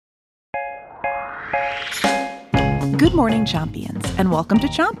Good morning, Chompions, and welcome to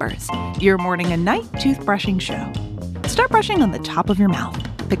Chompers, your morning and night toothbrushing show. Start brushing on the top of your mouth.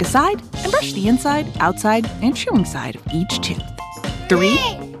 Pick a side and brush the inside, outside, and chewing side of each tooth. 3,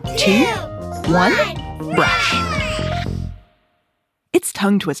 2, 1, brush. It's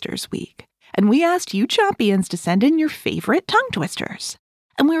Tongue Twisters Week, and we asked you Chompions to send in your favorite tongue twisters.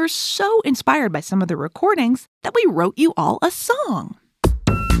 And we were so inspired by some of the recordings that we wrote you all a song.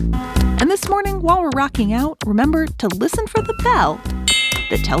 And this morning, while we're rocking out, remember to listen for the bell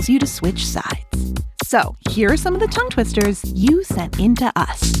that tells you to switch sides. So here are some of the tongue twisters you sent in to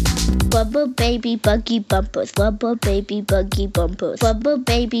us. Rubber baby buggy bumpers, rubber baby buggy bumpers, rubber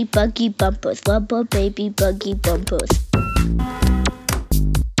baby buggy bumpers, rubber baby buggy bumpers.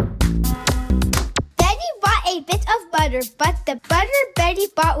 Betty bought a bit of butter, but the butter Betty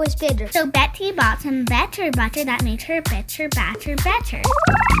bought was bitter. So Betty bought some better butter that made her better.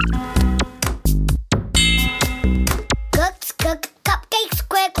 Cooks cook cupcakes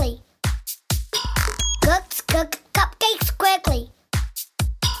quickly. Cooks cook cupcakes quickly.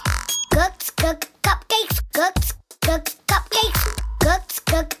 Cooks cook cupcakes. Cooks cook cupcakes. Cooks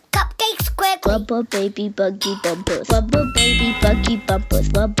cook cupcakes quickly. Rubber baby buggy bumpers, rubber baby buggy bumpers,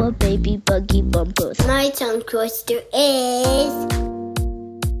 rubber baby buggy bumpers. My tongue twister is: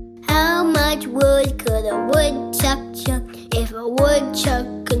 how much wood could a woodchuck chuck if a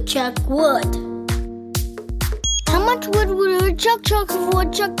woodchuck could chuck wood? How much wood would a woodchuck chuck if a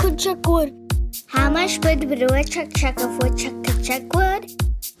woodchuck could chuck wood? How much wood would a woodchuck chuck if a woodchuck could chuck wood?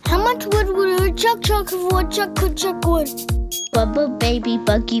 How much wood would a woodchuck chuck if a woodchuck could chuck wood? Rubber baby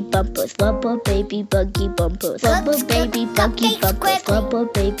buggy bumpers, rubber baby buggy bumpers, rubber baby buggy bumpers, rubber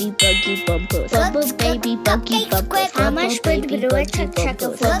baby buggy bumpers, rubber baby buggy bumpers. How much wood would a woodchuck chuck if a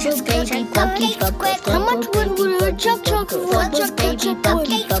woodchuck could chuck buggy bumpers? How much wood would a woodchuck chuck if a woodchuck could chuck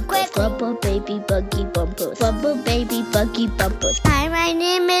buggy wood? bumpers, rubber baby buggy bumpers, rubber baby buggy bumpers. Hi, my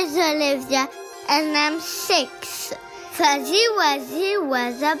name is Olivia, and I'm 6. Fuzzy Wuzzy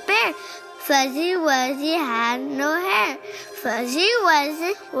was a bear. Fuzzy Wuzzy had no hair. Fuzzy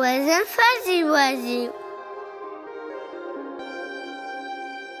Wuzzy wasn't Fuzzy Wuzzy.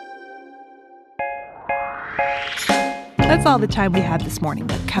 That's all the time we had this morning,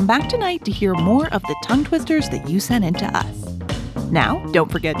 but come back tonight to hear more of the tongue twisters that you sent in to us. Now,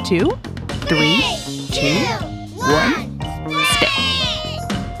 don't forget to 3, 2, 1,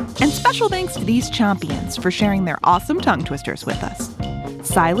 spit. And special thanks to these Chompions for sharing their awesome tongue twisters with us.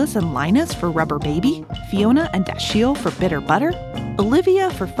 Silas and Linus for Rubber Baby, Fiona and Dashiell for Bitter Butter,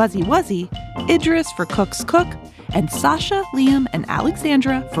 Olivia for Fuzzy Wuzzy, Idris for Cooks Cook, and Sasha, Liam, and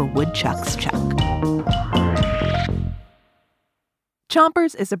Alexandra for Woodchucks Chuck.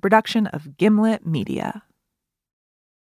 Chompers is a production of Gimlet Media.